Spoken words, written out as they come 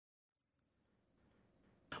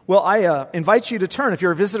Well, I invite you to turn. If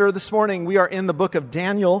you're a visitor this morning, we are in the book of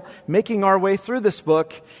Daniel, making our way through this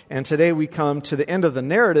book. And today we come to the end of the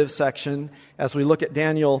narrative section as we look at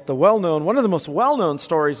Daniel, one of the most well-known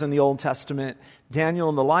stories in the Old Testament, Daniel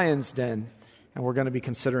in the lion's den. And we're going to be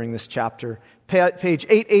considering this chapter. Page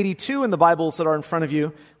 882 in the Bibles that are in front of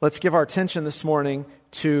you. Let's give our attention this morning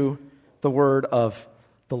to the word of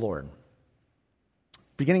the Lord.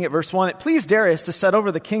 Beginning at verse 1, it pleased Darius to set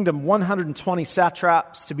over the kingdom 120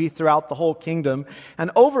 satraps to be throughout the whole kingdom,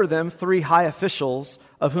 and over them 3 high officials,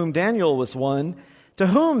 of whom Daniel was one, to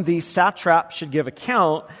whom these satraps should give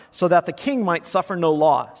account, so that the king might suffer no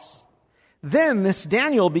loss. Then this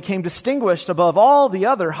Daniel became distinguished above all the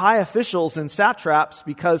other high officials and satraps,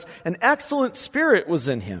 because an excellent spirit was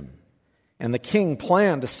in him, and the king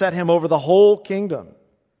planned to set him over the whole kingdom.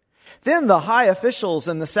 Then the high officials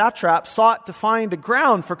and the satraps sought to find a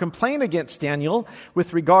ground for complaint against Daniel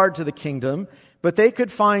with regard to the kingdom, but they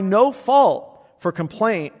could find no fault for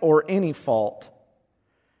complaint or any fault,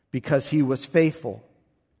 because he was faithful,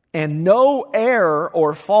 and no error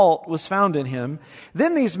or fault was found in him.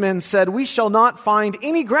 Then these men said, "We shall not find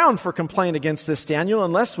any ground for complaint against this Daniel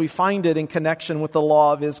unless we find it in connection with the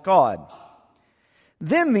law of his God."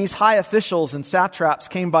 Then these high officials and satraps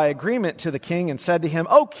came by agreement to the king and said to him,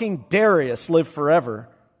 "O King Darius, live forever.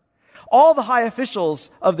 All the high officials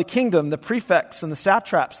of the kingdom, the prefects and the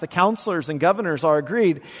satraps, the counselors and governors are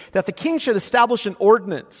agreed that the king should establish an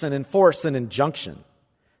ordinance and enforce an injunction,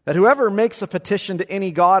 that whoever makes a petition to any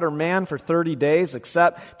god or man for 30 days,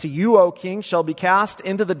 except to you, O king, shall be cast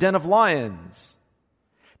into the den of lions.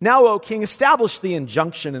 Now, O king, establish the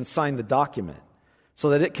injunction and sign the document, so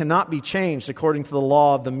that it cannot be changed according to the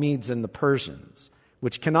law of the Medes and the Persians,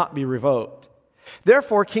 which cannot be revoked."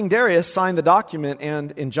 Therefore, King Darius signed the document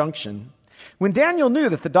and injunction. When Daniel knew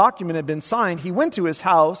that the document had been signed, he went to his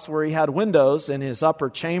house, where he had windows in his upper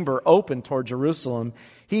chamber open toward Jerusalem.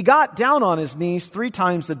 He got down on his knees 3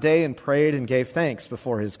 times a day and prayed and gave thanks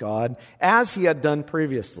before his God, as he had done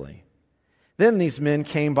previously. Then these men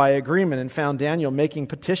came by agreement and found Daniel making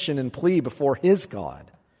petition and plea before his God.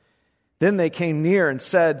 Then they came near and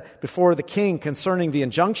said before the king concerning the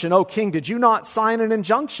injunction, "O king, did you not sign an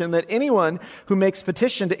injunction that anyone who makes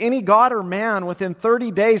petition to any god or man within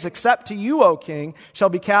 30 days, except to you, O king, shall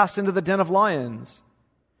be cast into the den of lions?"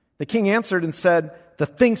 The king answered and said, "The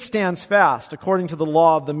thing stands fast according to the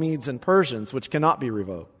law of the Medes and Persians, which cannot be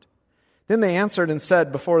revoked." Then they answered and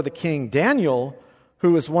said before the king, "Daniel,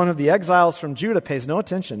 who is one of the exiles from Judah, pays no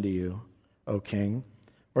attention to you, O king,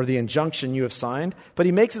 or the injunction you have signed, but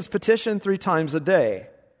he makes his petition 3 times a day."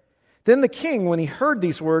 Then the king, when he heard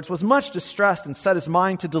these words, was much distressed and set his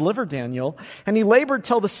mind to deliver Daniel, and he labored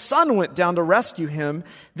till the sun went down to rescue him.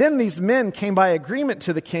 Then these men came by agreement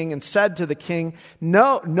to the king and said to the king,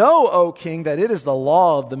 Know, O king, that it is the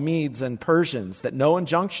law of the Medes and Persians, that no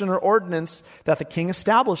injunction or ordinance that the king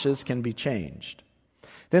establishes can be changed."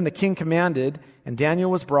 Then the king commanded, and Daniel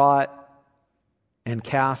was brought and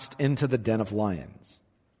cast into the den of lions.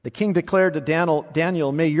 The king declared to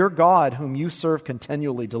Daniel, "May your God, whom you serve,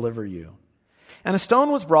 continually deliver you." And a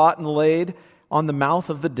stone was brought and laid on the mouth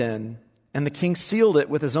of the den, and the king sealed it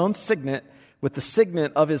with his own signet, with the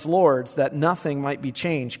signet of his lords, that nothing might be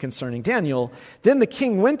changed concerning Daniel. Then the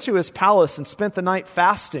king went to his palace and spent the night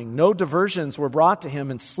fasting. No diversions were brought to him,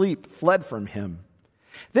 and sleep fled from him.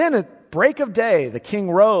 Then at break of day, the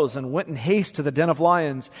king rose and went in haste to the den of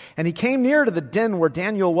lions. And he came near to the den where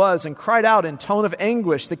Daniel was and cried out in tone of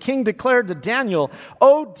anguish. The king declared to Daniel,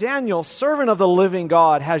 "O Daniel, servant of the living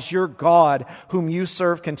God, has your God, whom you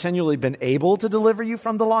serve, continually been able to deliver you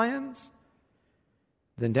from the lions?"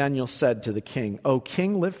 Then Daniel said to the king, "O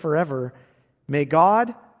king, live forever.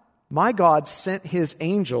 My God sent his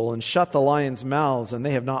angel and shut the lions' mouths, and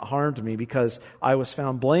they have not harmed me, because I was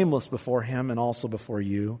found blameless before him and also before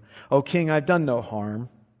you. O king, I have done no harm."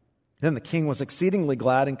 Then the king was exceedingly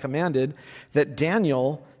glad and commanded that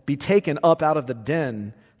Daniel be taken up out of the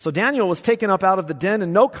den. So Daniel was taken up out of the den,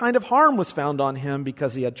 and no kind of harm was found on him,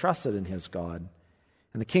 because he had trusted in his God.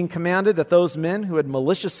 And the king commanded that those men who had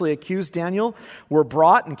maliciously accused Daniel were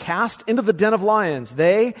brought and cast into the den of lions,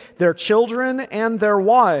 they, their children, and their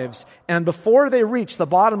wives. And before they reached the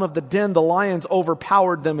bottom of the den, the lions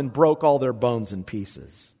overpowered them and broke all their bones in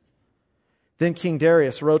pieces. Then King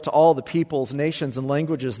Darius wrote to all the peoples, nations, and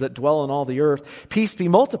languages that dwell in all the earth, "Peace be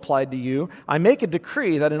multiplied to you. I make a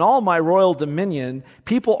decree that in all my royal dominion,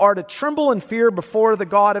 people are to tremble and fear before the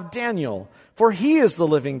God of Daniel. For he is the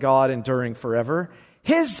living God, enduring forever.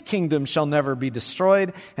 His kingdom shall never be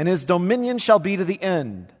destroyed, and his dominion shall be to the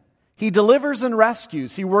end. He delivers and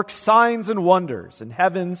rescues. He works signs and wonders in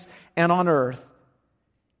heavens and on earth.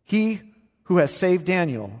 He who has saved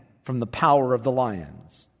Daniel from the power of the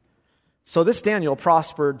lions. So this Daniel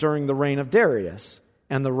prospered during the reign of Darius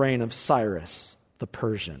and the reign of Cyrus the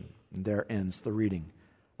Persian. And there ends the reading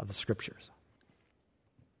of the Scriptures.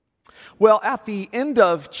 Well, at the end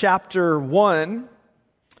of chapter 1,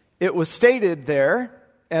 it was stated there,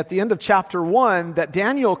 at the end of chapter 1, that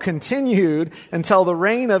Daniel continued until the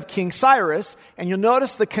reign of King Cyrus. And you'll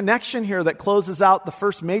notice the connection here that closes out the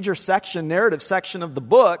first major section, narrative section of the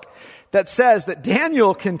book, that says that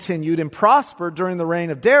Daniel continued and prospered during the reign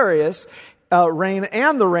of Darius, the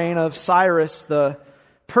reign of Cyrus the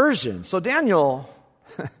Persian. So Daniel's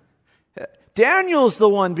the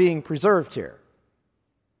one being preserved here.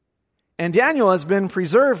 And Daniel has been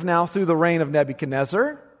preserved now through the reign of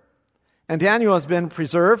Nebuchadnezzar. And Daniel has been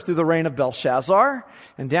preserved through the reign of Belshazzar.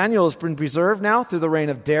 And Daniel has been preserved now through the reign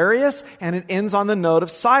of Darius. And it ends on the note of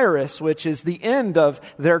Cyrus, which is the end of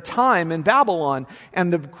their time in Babylon.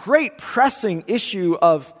 And the great pressing issue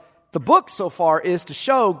of the book so far is to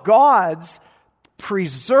show God's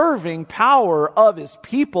preserving power of His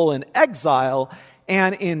people in exile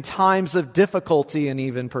and in times of difficulty and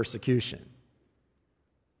even persecution.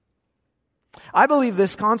 I believe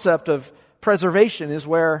this concept of preservation is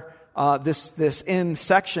where this end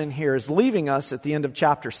section here is leaving us at the end of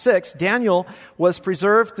chapter 6. Daniel was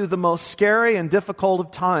preserved through the most scary and difficult of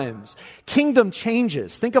times. Kingdom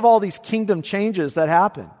changes. Think of all these kingdom changes that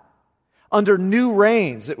happen. Under new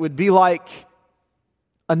reigns, it would be like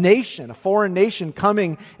a nation, a foreign nation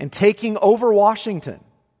coming and taking over Washington.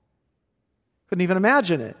 Couldn't even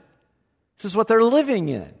imagine it. This is what they're living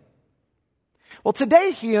in. Well,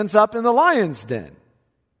 today he ends up in the lion's den.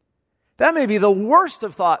 That may be the worst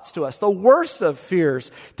of thoughts to us, the worst of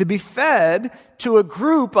fears, to be fed to a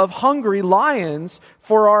group of hungry lions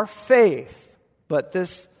for our faith. But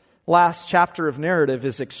this last chapter of narrative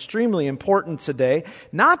is extremely important today,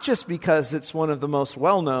 not just because it's one of the most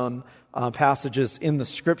well-known passages in the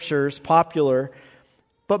Scriptures, popular,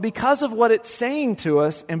 but because of what it's saying to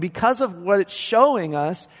us and because of what it's showing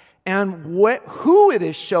us and who it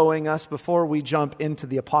is showing us before we jump into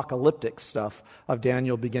the apocalyptic stuff of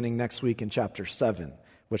Daniel beginning next week in chapter 7,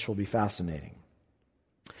 which will be fascinating.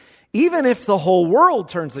 Even if the whole world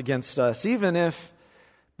turns against us, even if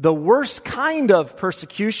the worst kind of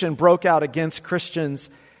persecution broke out against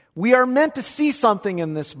Christians, we are meant to see something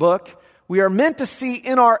in this book. We are meant to see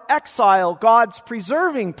in our exile God's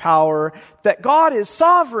preserving power, that God is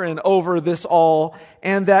sovereign over this all,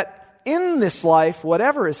 and that in this life,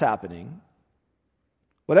 whatever's happening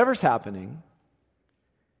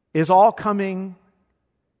is all coming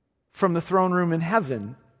from the throne room in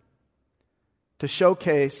heaven to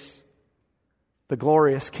showcase the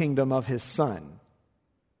glorious kingdom of His Son.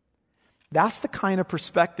 That's the kind of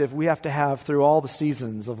perspective we have to have through all the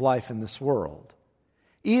seasons of life in this world.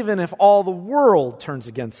 Even if all the world turns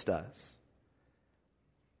against us,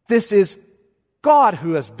 this is God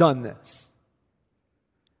who has done this.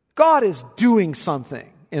 God is doing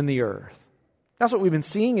something in the earth. That's what we've been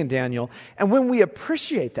seeing in Daniel. And when we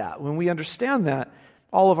appreciate that, when we understand that,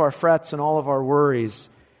 all of our frets and all of our worries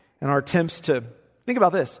and our attempts to, think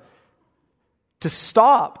about this, to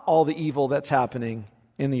stop all the evil that's happening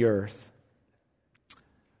in the earth,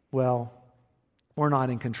 well, we're not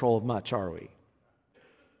in control of much, are we?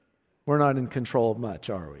 We're not in control of much,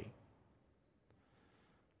 are we?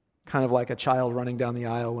 Kind of like a child running down the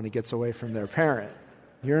aisle when he gets away from their parent.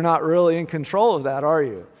 You're not really in control of that, are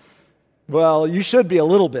you? Well, you should be a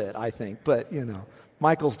little bit, I think, but,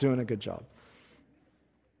 Michael's doing a good job.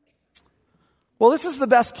 Well, this is the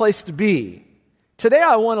best place to be. Today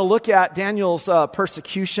I want to look at Daniel's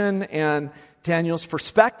persecution and Daniel's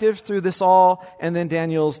perspective through this all, and then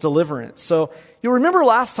Daniel's deliverance. So you'll remember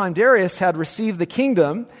last time Darius had received the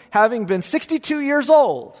kingdom, having been 62 years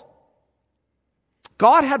old.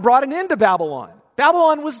 God had brought an end to Babylon.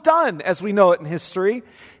 Babylon was done, as we know it in history,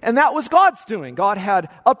 and that was God's doing. God had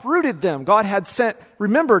uprooted them. God had sent,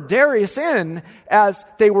 remember, Darius in as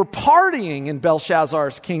they were partying in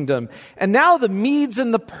Belshazzar's kingdom. And now the Medes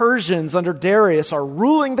and the Persians under Darius are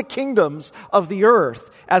ruling the kingdoms of the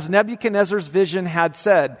earth, as Nebuchadnezzar's vision had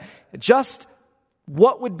said. Just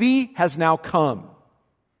what would be has now come.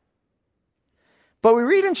 But we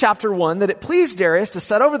read in chapter 1 that it pleased Darius to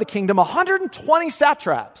set over the kingdom 120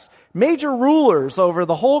 satraps, major rulers over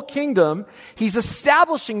the whole kingdom. He's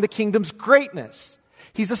establishing the kingdom's greatness.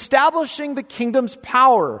 He's establishing the kingdom's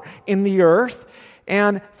power in the earth.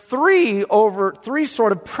 And three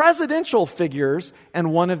sort of presidential figures,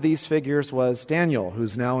 and one of these figures was Daniel,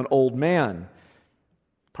 who's now an old man,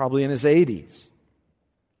 probably in his 80s.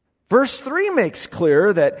 Verse 3 makes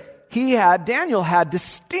clear that Daniel had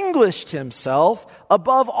distinguished himself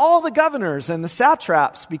above all the governors and the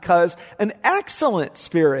satraps because an excellent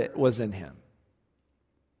spirit was in him.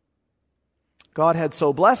 God had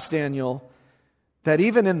so blessed Daniel that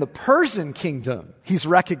even in the Persian kingdom, he's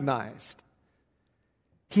recognized.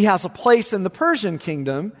 He has a place in the Persian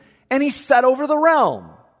kingdom, and he's set over the realm.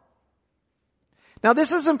 Now,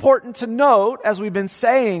 this is important to note, as we've been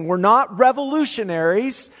saying, we're not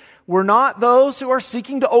revolutionaries. We're not those who are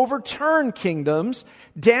seeking to overturn kingdoms.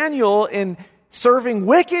 Daniel, in serving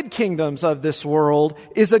wicked kingdoms of this world,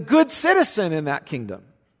 is a good citizen in that kingdom.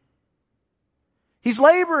 He's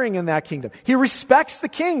laboring in that kingdom. He respects the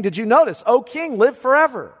king. Did you notice? O king, live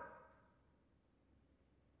forever.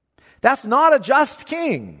 That's not a just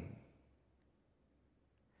king.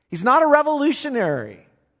 He's not a revolutionary.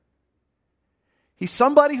 He's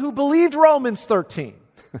somebody who believed Romans 13.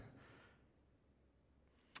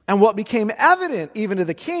 And what became evident even to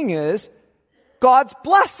the king is God's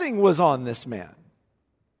blessing was on this man.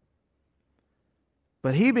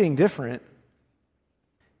 But he being different,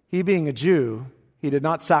 he being a Jew, he did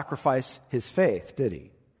not sacrifice his faith, did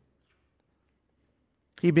he?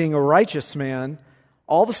 He being a righteous man,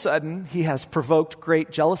 all of a sudden he has provoked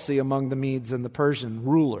great jealousy among the Medes and the Persian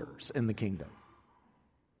rulers in the kingdom.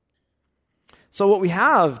 So what we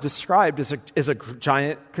have described is a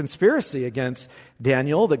giant conspiracy against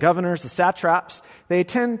Daniel. The governors, the satraps, they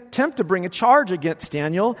attempt to bring a charge against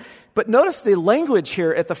Daniel. But notice the language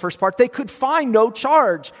here at the first part. They could find no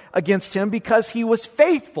charge against him because he was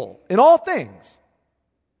faithful in all things.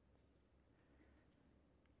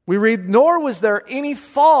 We read, nor was there any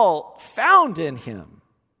fault found in him.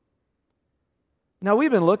 Now,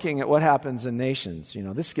 we've been looking at what happens in nations. You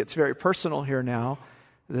know, this gets very personal here now.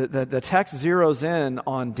 The text zeroes in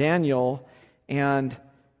on Daniel, and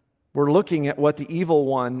we're looking at what the evil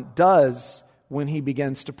one does when he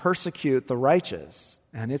begins to persecute the righteous.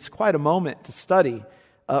 And it's quite a moment to study,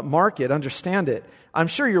 mark it, understand it. I'm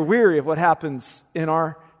sure you're weary of what happens in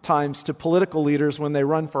our times to political leaders when they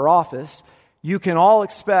run for office. You can all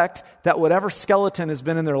expect that whatever skeleton has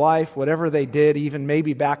been in their life, whatever they did, even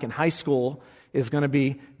maybe back in high school, is going to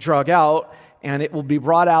be drug out. And it will be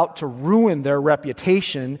brought out to ruin their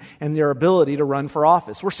reputation and their ability to run for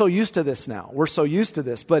office. We're so used to this now. We're so used to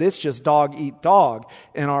this, but it's just dog eat dog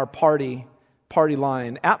in our party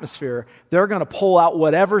line atmosphere. They're going to pull out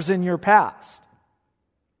whatever's in your past.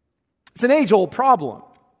 It's an age-old problem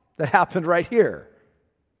that happened right here.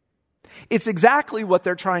 It's exactly what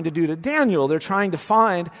they're trying to do to Daniel. They're trying to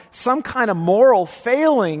find some kind of moral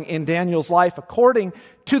failing in Daniel's life according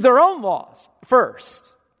to their own laws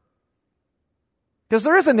first. Because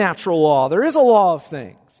there is a natural law. There is a law of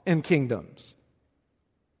things in kingdoms.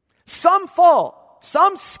 Some fault,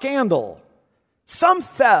 some scandal, some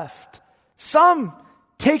theft, some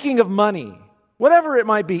taking of money, whatever it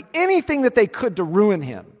might be, anything that they could to ruin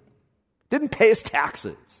him. Didn't pay his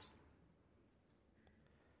taxes.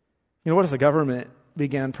 You know, what if the government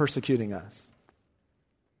began persecuting us?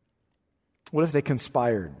 What if they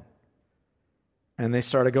conspired and they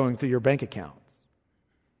started going through your bank account?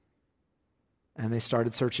 And they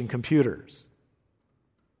started searching computers.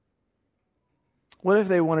 What if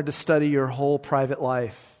they wanted to study your whole private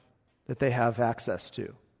life that they have access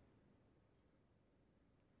to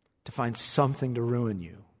find something to ruin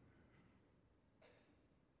you?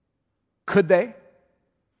 Could they?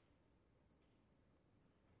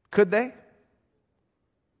 Could they?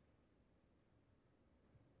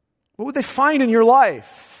 What would they find in your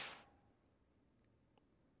life?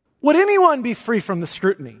 Would anyone be free from the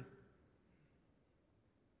scrutiny?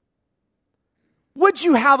 Would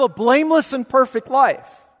you have a blameless and perfect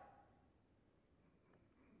life?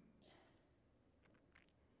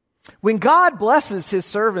 When God blesses his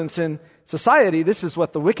servants in society, this is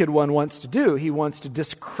what the wicked one wants to do. He wants to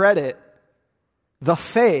discredit the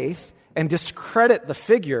faith and discredit the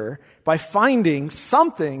figure by finding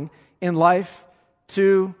something in life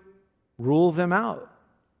to rule them out.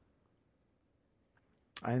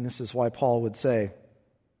 And this is why Paul would say,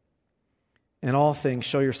 in all things,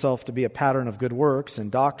 show yourself to be a pattern of good works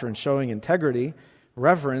and doctrine, showing integrity,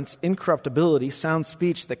 reverence, incorruptibility, sound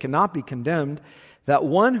speech that cannot be condemned, that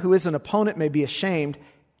one who is an opponent may be ashamed,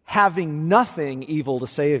 having nothing evil to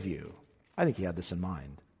say of you. I think he had this in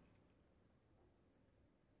mind.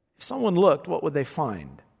 If someone looked, what would they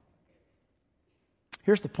find?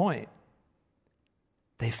 Here's the point.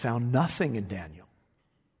 They found nothing in Daniel.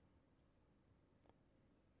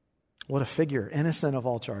 What a figure, innocent of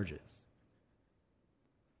all charges.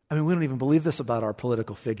 I mean, we don't even believe this about our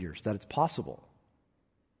political figures, that it's possible.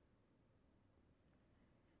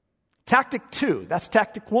 Tactic 2, that's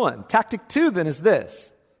tactic 1. Tactic 2 then is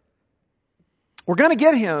this. We're going to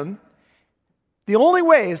get him. The only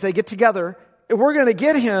way as they get together, we're going to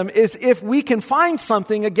get him is if we can find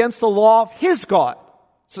something against the law of his God.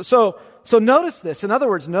 So notice this. In other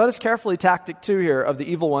words, notice carefully tactic 2 here of the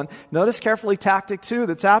evil one. Notice carefully tactic 2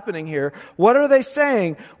 that's happening here. What are they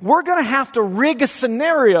saying? We're going to have to rig a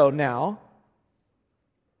scenario now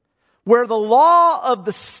where the law of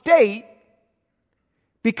the state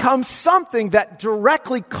becomes something that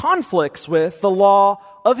directly conflicts with the law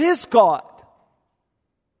of his God.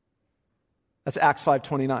 That's Acts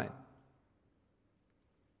 5:29.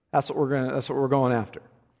 That's what we're going after.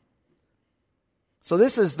 So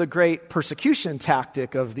this is the great persecution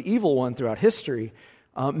tactic of the evil one throughout history.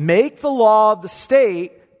 Make the law of the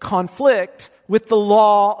state conflict with the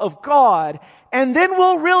law of God, and then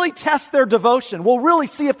we'll really test their devotion. We'll really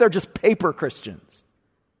see if they're just paper Christians.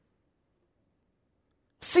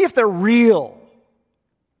 See if they're real.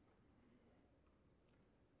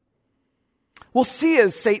 We'll see,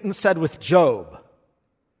 as Satan said with Job,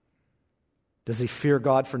 does he fear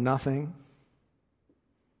God for nothing?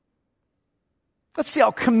 Let's see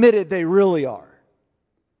how committed they really are.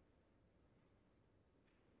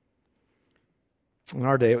 In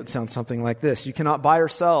our day, it would sound something like this. You cannot buy or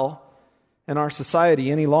sell in our society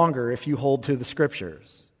any longer if you hold to the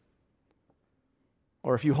Scriptures.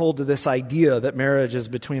 Or if you hold to this idea that marriage is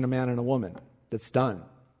between a man and a woman, that's done.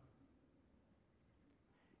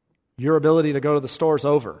 Your ability to go to the store is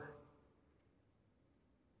over.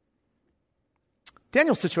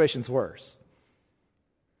 Daniel's situation's worse.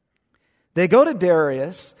 They go to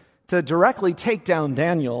Darius to directly take down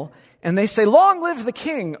Daniel, and they say, "Long live the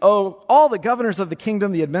king, oh, all the governors of the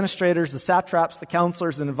kingdom, the administrators, the satraps, the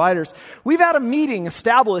counselors, and inviters. We've had a meeting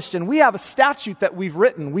established, and we have a statute that we've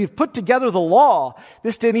written. We've put together the law.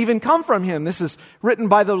 This didn't even come from him. This is written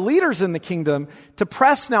by the leaders in the kingdom to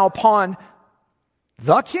press now upon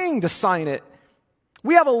the king to sign it.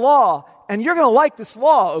 We have a law, and you're going to like this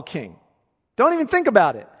law, O king. Don't even think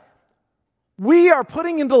about it. We are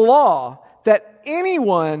putting into law that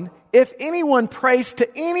if anyone prays to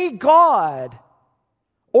any god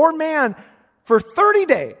or man for 30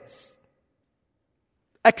 days,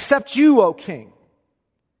 except you, O king,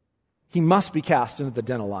 he must be cast into the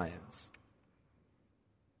den of lions.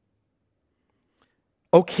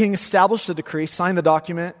 O king, establish the decree, sign the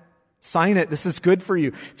document, sign it. This is good for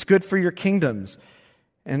you. It's good for your kingdoms."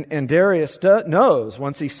 And Darius knows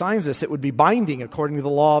once he signs this, it would be binding according to the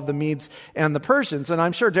law of the Medes and the Persians. And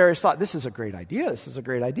I'm sure Darius thought, this is a great idea. This is a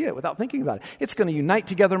great idea, without thinking about it. It's going to unite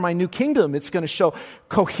together my new kingdom. It's going to show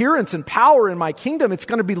coherence and power in my kingdom. It's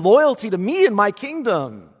going to be loyalty to me in my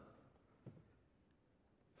kingdom.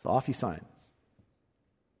 So off he signs.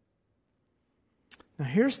 Now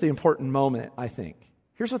here's the important moment, I think.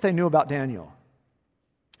 Here's what they knew about Daniel.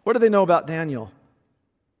 What do they know about Daniel?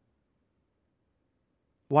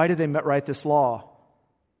 Why did they write this law?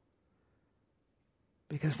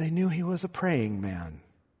 Because they knew he was a praying man.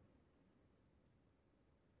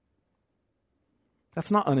 That's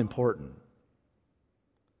not unimportant.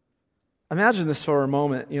 Imagine this for a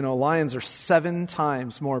moment. Lions are 7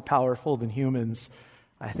 times more powerful than humans.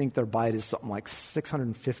 I think their bite is something like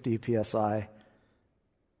 650 psi.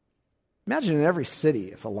 Imagine in every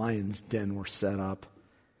city if a lion's den were set up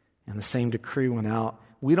and the same decree went out.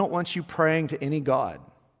 We don't want you praying to any god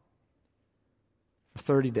for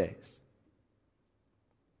 30 days.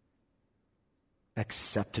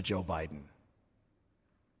 Except to Joe Biden.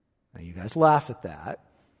 Now you guys laugh at that.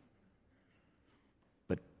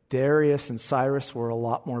 But Darius and Cyrus were a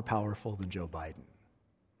lot more powerful than Joe Biden.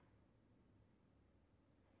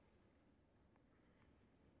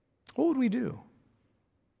 What would we do?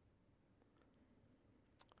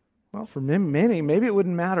 Well, for many, maybe it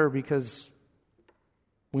wouldn't matter because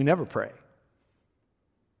we never pray.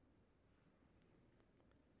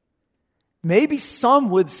 Maybe some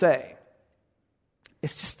would say,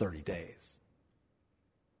 it's just 30 days.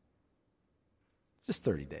 Just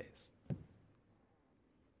 30 days.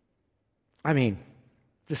 I mean,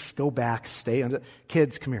 just go back, stay under.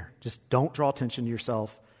 Kids, come here. Just don't draw attention to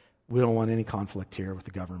yourself. We don't want any conflict here with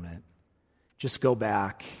the government. Just go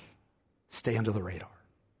back, stay under the radar.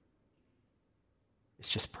 It's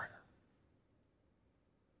just prayer.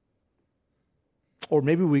 Or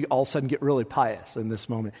maybe we all of a sudden get really pious in this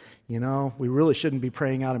moment. We really shouldn't be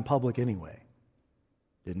praying out in public anyway.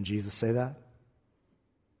 Didn't Jesus say that?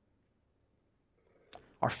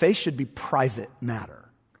 Our faith should be private matter.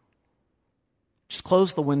 Just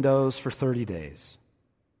close the windows for 30 days.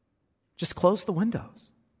 Just close the windows.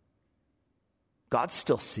 God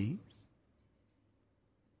still sees.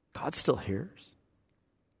 God still hears.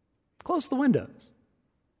 Close the windows.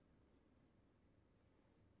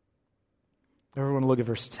 Everyone look at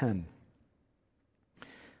verse 10.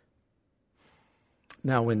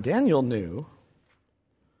 Now, when Daniel knew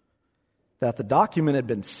that the document had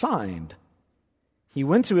been signed, he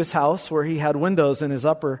went to his house where he had windows in his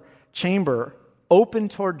upper chamber open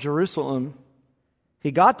toward Jerusalem.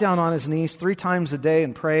 He got down on his knees 3 times a day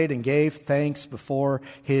and prayed and gave thanks before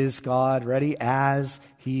his God, ready as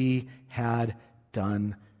he had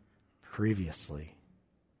done previously.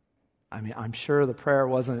 I mean, I'm sure the prayer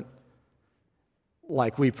wasn't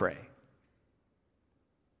like we pray.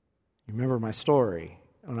 You remember my story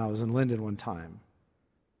when I was in Linden one time,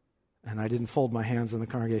 and I didn't fold my hands in the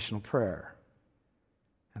congregational prayer.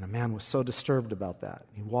 And a man was so disturbed about that.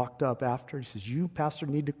 He walked up after, he says, "You, pastor,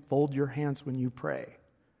 need to fold your hands when you pray."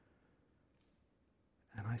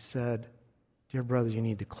 And I said, "Dear brother, you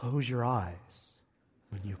need to close your eyes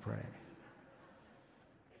when you pray."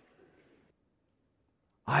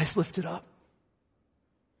 Eyes lifted up,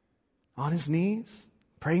 on his knees,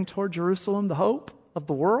 praying toward Jerusalem, the hope of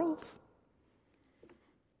the world.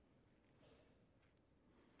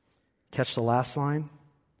 Catch the last line?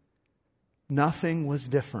 Nothing was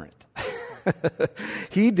different.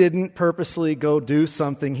 He didn't purposely go do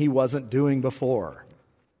something he wasn't doing before.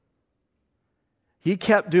 He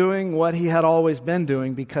kept doing what he had always been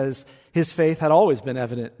doing because his faith had always been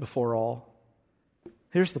evident before all.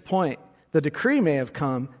 Here's the point. The decree may have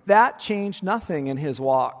come. That changed nothing in his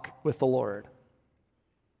walk with the Lord.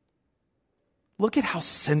 Look at how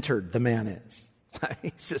centered the man is.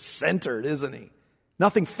 He's just centered, isn't he?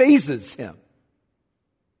 Nothing phases him.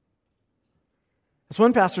 As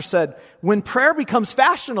one pastor said, when prayer becomes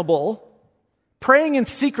fashionable, praying in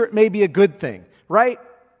secret may be a good thing, right?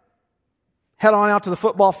 Head on out to the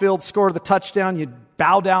football field, score the touchdown, you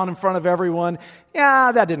bow down in front of everyone.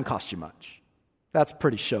 Yeah, that didn't cost you much. That's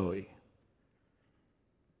pretty showy.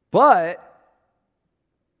 But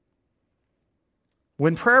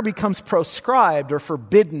when prayer becomes proscribed or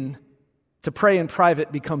forbidden, to pray in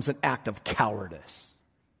private becomes an act of cowardice.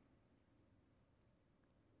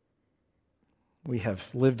 We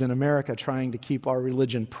have lived in America trying to keep our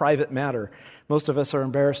religion private matter. Most of us are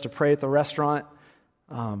embarrassed to pray at the restaurant.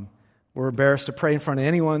 We're embarrassed to pray in front of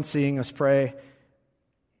anyone seeing us pray.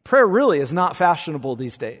 Prayer really is not fashionable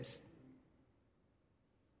these days.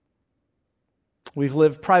 We've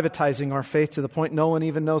lived privatizing our faith to the point no one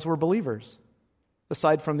even knows we're believers,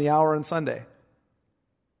 aside from the hour on Sunday.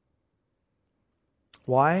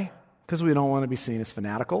 Why? Because we don't want to be seen as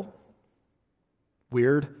fanatical,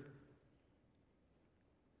 weird.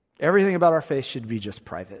 Everything about our faith should be just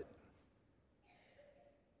private.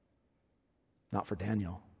 Not for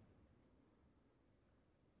Daniel.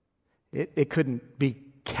 It couldn't be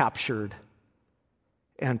captured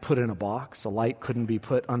and put in a box. A light couldn't be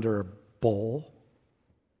put under a bowl.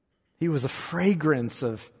 He was a fragrance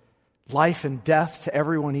of life and death to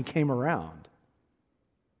everyone he came around.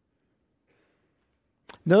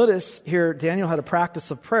 Notice here, Daniel had a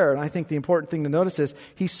practice of prayer, and I think the important thing to notice is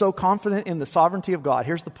he's so confident in the sovereignty of God.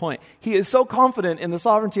 Here's the point. He is so confident in the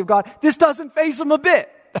sovereignty of God, this doesn't faze him a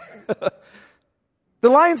bit. The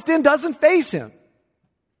lion's den doesn't faze him.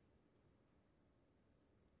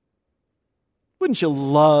 Wouldn't you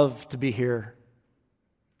love to be here?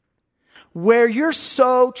 Where you're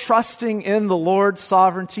so trusting in the Lord's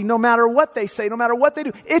sovereignty, no matter what they say, no matter what they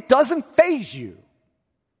do, it doesn't faze you.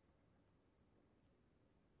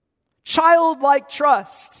 Childlike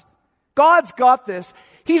trust. God's got this.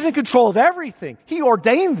 He's in control of everything. He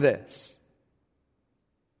ordained this.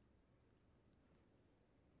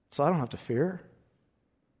 So I don't have to fear.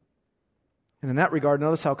 And in that regard,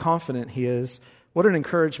 notice how confident he is. What an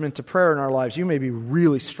encouragement to prayer in our lives. You may be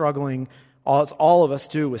really struggling, as all of us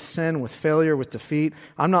do, with sin, with failure, with defeat.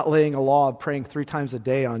 I'm not laying a law of praying 3 times a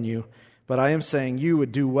day on you, but I am saying you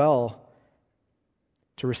would do well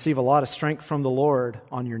to receive a lot of strength from the Lord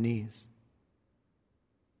on your knees.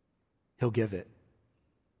 He'll give it.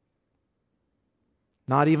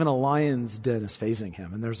 Not even a lion's den is fazing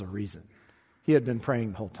him, and there's a reason. He had been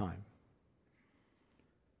praying the whole time.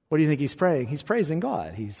 What do you think he's praying? He's praising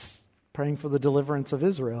God. He's praying for the deliverance of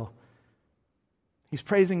Israel. He's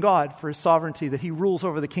praising God for his sovereignty, that he rules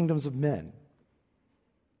over the kingdoms of men.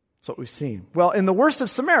 That's what we've seen. Well, in the worst of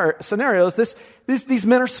scenarios, these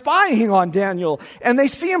men are spying on Daniel, and they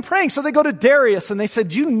see him praying. So they go to Darius, and they said,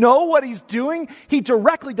 "Do you know what he's doing? He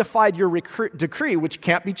directly defied your decree, which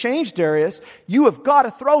can't be changed, Darius. You have got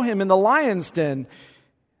to throw him in the lion's den."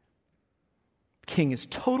 The king is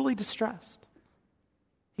totally distressed.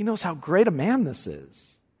 He knows how great a man this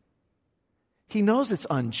is. He knows it's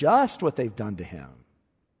unjust what they've done to him.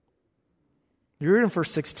 You read in verse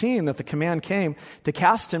 16 that the command came to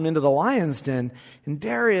cast him into the lion's den. And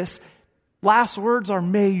Darius, Last words are,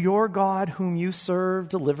 may your God whom you serve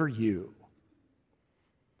deliver you.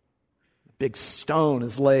 A big stone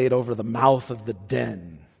is laid over the mouth of the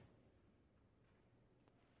den.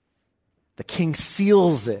 The king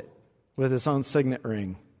seals it with his own signet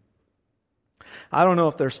ring. I don't know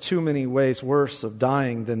if there's too many ways worse of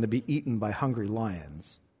dying than to be eaten by hungry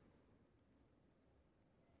lions.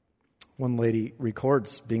 One lady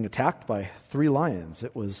records being attacked by 3 lions.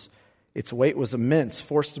 Its weight was immense,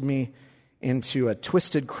 forced me into a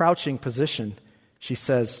twisted, crouching position. She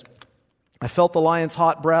says, I felt the lion's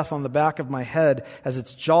hot breath on the back of my head as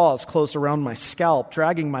its jaws closed around my scalp,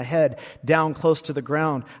 dragging my head down close to the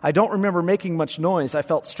ground. I don't remember making much noise. I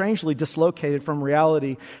felt strangely dislocated from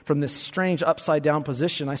reality from this strange upside-down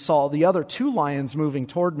position. I saw the other 2 lions moving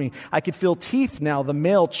toward me. I could feel teeth now, the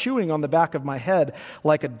male chewing on the back of my head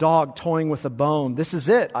like a dog toying with a bone. This is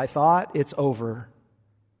it, I thought. It's over.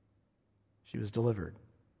 She was delivered.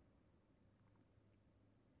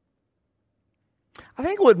 I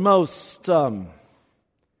think what most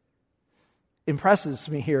impresses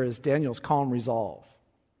me here is Daniel's calm resolve.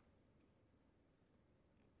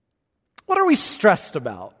 What are we stressed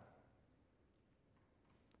about?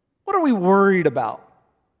 What are we worried about?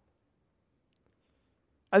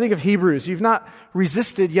 I think of Hebrews. You've not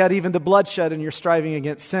resisted yet even to bloodshed, and you're striving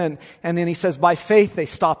against sin. And then he says, by faith they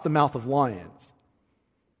stopped the mouth of lions.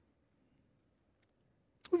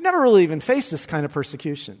 We've never really even faced this kind of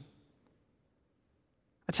persecution.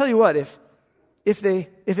 I tell you what, if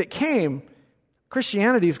it came,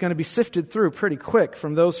 Christianity is going to be sifted through pretty quick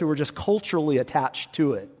from those who were just culturally attached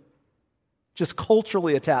to it. Just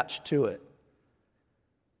culturally attached to it.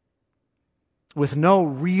 With no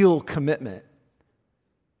real commitment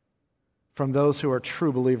from those who are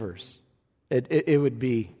true believers. It would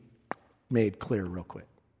be made clear real quick.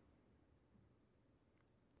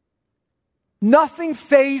 Nothing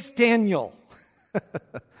fazed Daniel.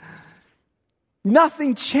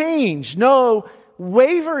 Nothing changed. No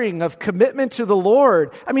wavering of commitment to the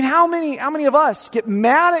Lord. I mean, how many of us get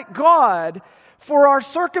mad at God for our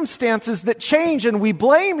circumstances that change and we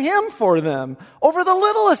blame Him for them over the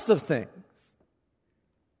littlest of things?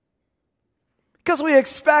 Because we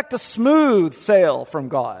expect a smooth sail from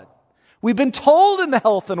God. We've been told in the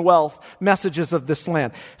health and wealth messages of this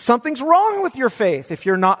land, something's wrong with your faith if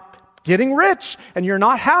you're not getting rich and you're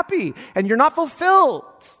not happy and you're not fulfilled.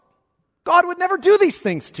 God would never do these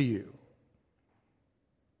things to you.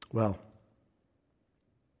 Well,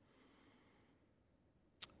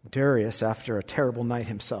 Darius, after a terrible night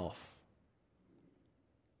himself,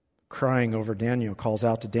 crying over Daniel, calls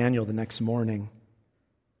out to Daniel the next morning,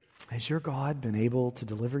 has your God been able to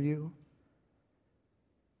deliver you?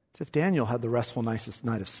 It's if Daniel had the restful, nicest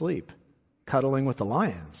night of sleep, cuddling with the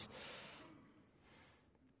lions.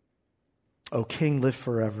 O king, live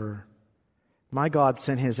forever. My God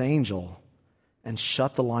sent his angel and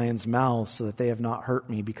shut the lions' mouths so that they have not hurt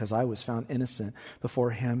me because I was found innocent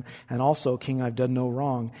before him. And also, king, I've done no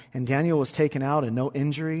wrong. And Daniel was taken out and no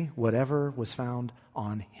injury whatever was found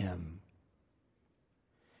on him.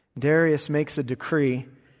 Darius makes a decree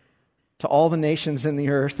to all the nations in the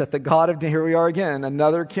earth that the God of, here we are again,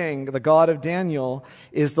 another king, the God of Daniel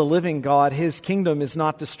is the living God. His kingdom is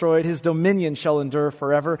not destroyed. His dominion shall endure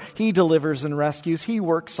forever. He delivers and rescues. He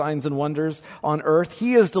works signs and wonders on earth.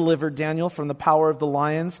 He has delivered Daniel from the power of the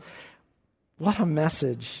lions. What a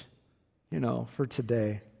message, for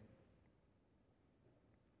today.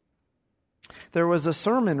 There was a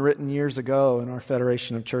sermon written years ago in our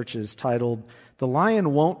Federation of Churches titled, "The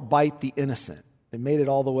Lion Won't Bite the Innocent." They made it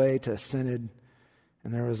all the way to a synod,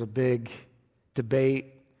 and there was a big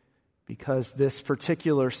debate because this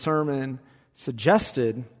particular sermon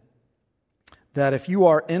suggested that if you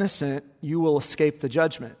are innocent, you will escape the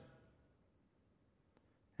judgment.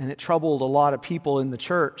 And it troubled a lot of people in the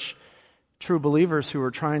church, true believers who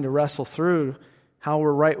were trying to wrestle through how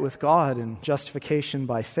we're right with God and justification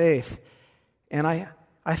by faith. And I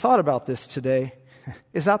thought about this today.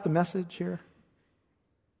 Is that the message here?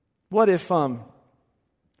 What if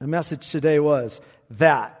the message today was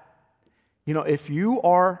that, if you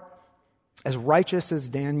are as righteous as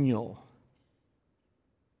Daniel,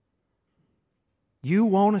 you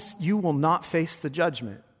will not face the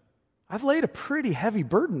judgment. I've laid a pretty heavy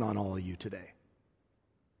burden on all of you today.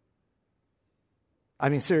 I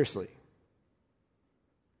mean, seriously.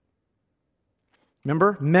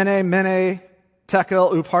 Remember? Mene, tekel,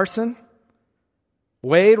 upharsin?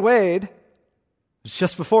 Wade. It's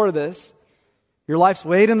just before this. Your life's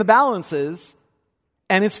weighed in the balances,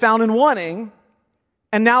 and it's found in wanting,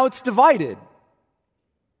 and now it's divided.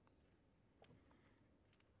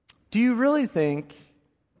 Do you really think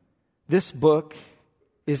this book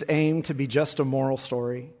is aimed to be just a moral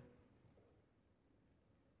story.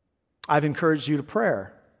 I've encouraged you to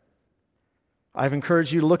prayer. I've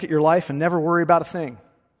encouraged you to look at your life and never worry about a thing.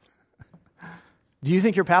 Do you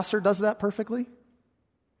think your pastor does that perfectly?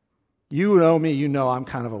 You know me, you know I'm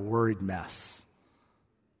kind of a worried mess.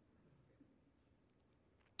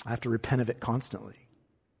 I have to repent of it constantly.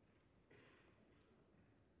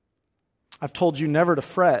 I've told you never to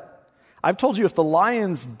fret. I've told you if the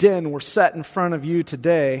lion's den were set in front of you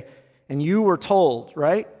today and you were told,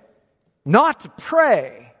 right, not to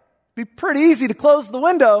pray, it'd be pretty easy to close the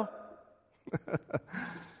window.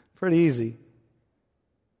 Pretty easy.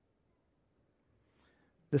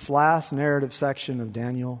 This last narrative section of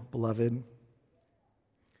Daniel, beloved,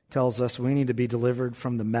 tells us we need to be delivered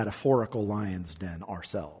from the metaphorical lion's den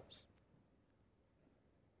ourselves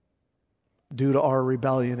due to our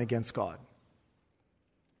rebellion against God.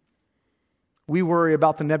 We worry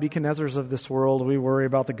about the Nebuchadnezzars of this world. We worry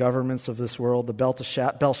about the governments of this world, the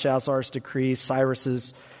Belshazzar's decrees,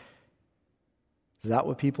 Cyrus's. Is that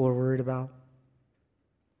what people are worried about?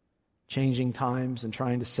 Changing times and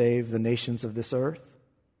trying to save the nations of this earth?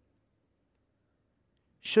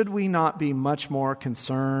 Should we not be much more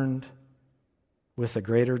concerned with the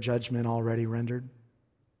greater judgment already rendered?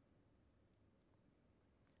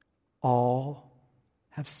 All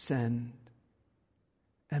have sinned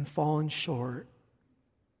and fallen short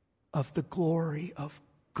of the glory of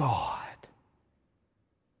God.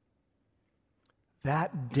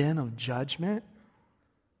 That den of judgment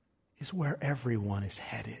is where everyone is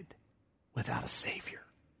headed without a Savior.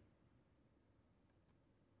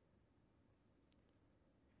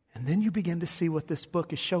 And then you begin to see what this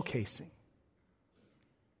book is showcasing.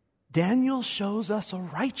 Daniel shows us a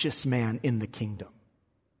righteous man in the kingdom.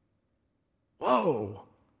 Whoa!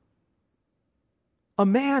 A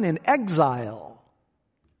man in exile.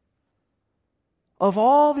 Of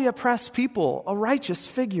all the oppressed people, a righteous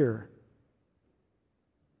figure,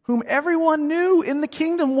 whom everyone knew in the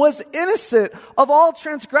kingdom was innocent of all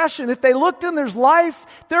transgression. If they looked in their life,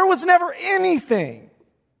 there was never anything.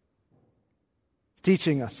 It's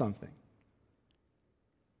teaching us something.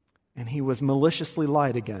 And he was maliciously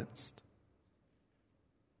lied against.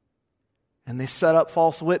 And they set up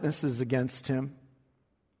false witnesses against him.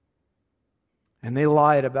 And they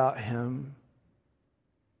lied about him.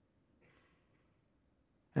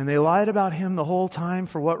 And they lied about him the whole time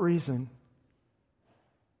for what reason?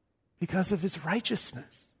 Because of his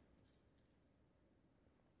righteousness.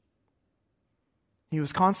 He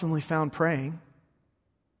was constantly found praying.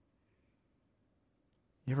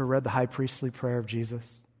 You ever read the high priestly prayer of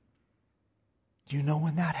Jesus? Do you know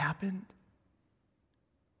when that happened?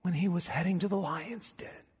 When he was heading to the lion's den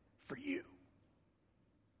for you.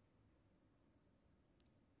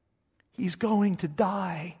 He's going to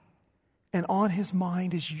die, and on his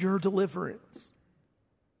mind is your deliverance.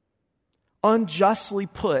 Unjustly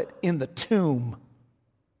put in the tomb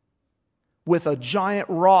with a giant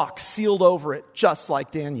rock sealed over it, just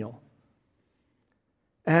like Daniel.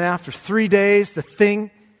 And after 3 days, the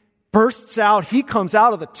thing bursts out. He comes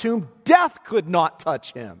out of the tomb. Death could not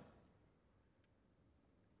touch him.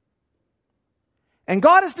 And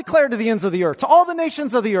God has declared to the ends of the earth, to all the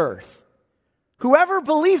nations of the earth, whoever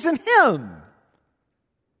believes in him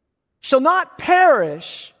shall not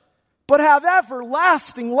perish, but have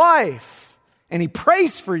everlasting life. And he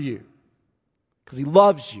prays for you because he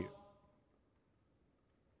loves you.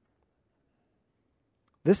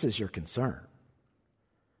 This is your concern.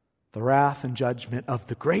 The wrath and judgment of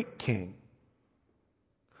the great King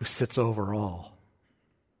who sits over all,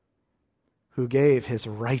 who gave his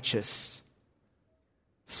righteous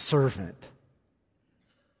servant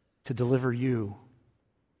to deliver you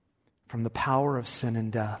from the power of sin and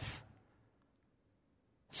death,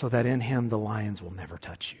 so that in him the lions will never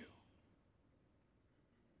touch you.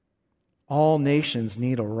 All nations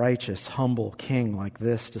need a righteous, humble king like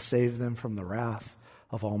this to save them from the wrath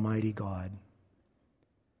of Almighty God.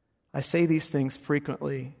 I say these things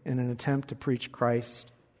frequently in an attempt to preach Christ.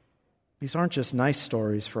 These aren't just nice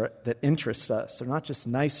stories that interest us. They're not just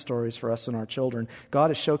nice stories for us and our children.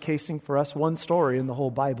 God is showcasing for us one story in the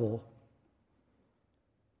whole Bible.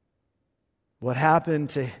 What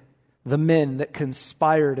happened to the men that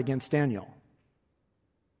conspired against Daniel?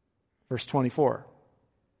 Verse 24.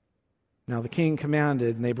 Now the king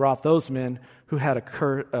commanded, and they brought those men who had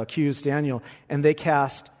accused Daniel, and they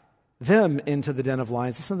cast them into the den of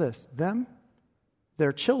lions. Listen to this. Them,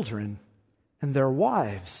 their children, and their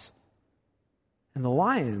wives. And the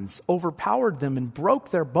lions overpowered them and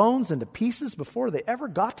broke their bones into pieces before they ever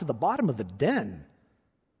got to the bottom of the den.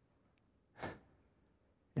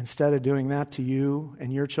 Instead of doing that to you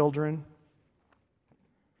and your children,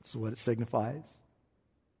 This is what it signifies.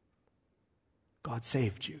 God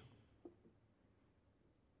saved you.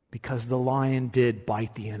 Because the lion did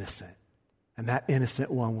bite the innocent. And that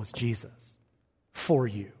innocent one was Jesus. For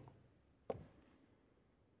you.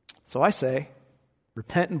 So I say,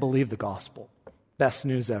 repent and believe the gospel. Best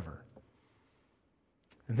news ever.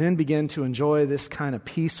 And then begin to enjoy this kind of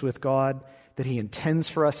peace with God that He intends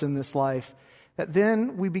for us in this life. That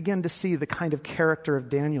then we begin to see the kind of character of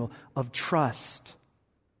Daniel of trust.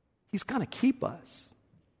 He's going to keep us.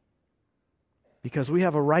 Because we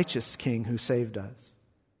have a righteous King who saved us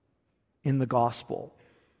in the gospel.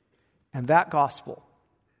 And that gospel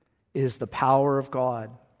is the power of God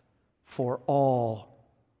for all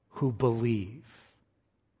who believe.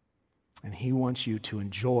 And He wants you to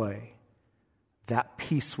enjoy that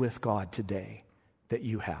peace with God today that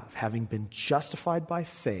you have. Having been justified by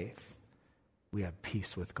faith, we have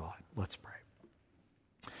peace with God. Let's pray.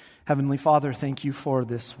 Heavenly Father, thank you for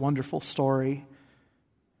this wonderful story.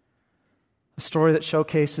 A story that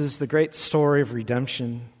showcases the great story of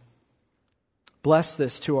redemption. Bless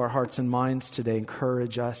this to our hearts and minds today.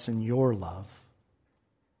 Encourage us in your love.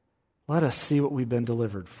 Let us see what we've been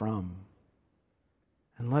delivered from.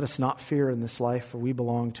 And let us not fear in this life, for we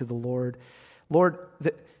belong to the Lord. Lord,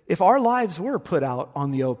 if our lives were put out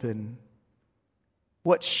on the open,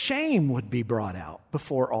 what shame would be brought out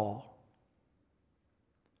before all.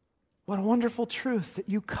 What a wonderful truth that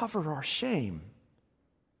you cover our shame.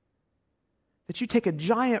 That you take a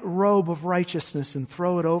giant robe of righteousness and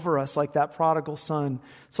throw it over us like that prodigal son,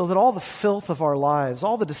 so that all the filth of our lives,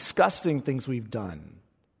 all the disgusting things we've done,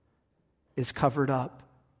 is covered up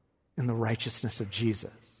in the righteousness of Jesus.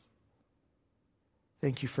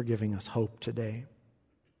 Thank you for giving us hope today.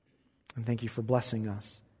 And thank you for blessing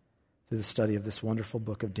us through the study of this wonderful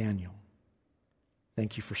book of Daniel.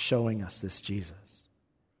 Thank you for showing us this Jesus.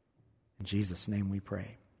 In Jesus' name we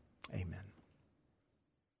pray. Amen.